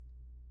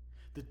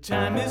The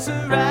time is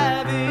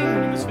arriving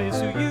when you must face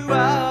who you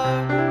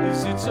are.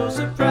 Is it so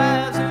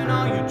surprising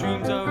all your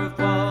dreams are a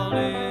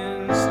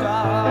falling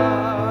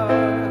star?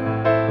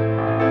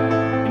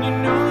 And you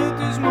know that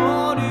there's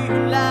more to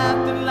your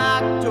life than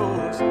locked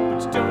doors,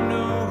 but you don't